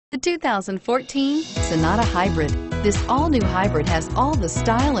The 2014 Sonata Hybrid. This all-new hybrid has all the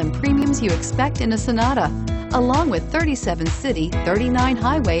style and premiums you expect in a Sonata, along with 37 city, 39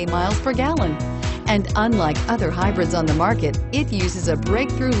 highway miles per gallon. And unlike other hybrids on the market, it uses a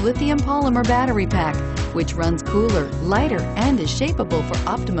breakthrough lithium polymer battery pack, which runs cooler, lighter, and is shapeable for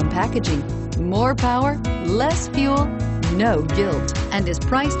optimum packaging. More power, less fuel, no guilt, and is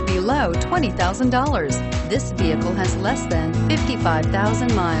priced below $20,000. This vehicle has less than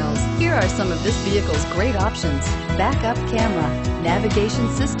 55,000 miles. Here are some of this vehicle's great options: backup camera, navigation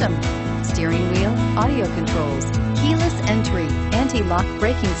system, steering wheel audio controls, keyless entry, anti-lock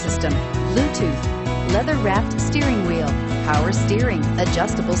braking system, Bluetooth, leather-wrapped steering wheel, power steering,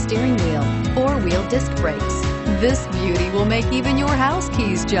 adjustable steering wheel, four-wheel disc brakes. This beauty will make even your house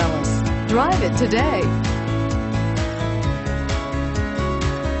keys jealous. Drive it today.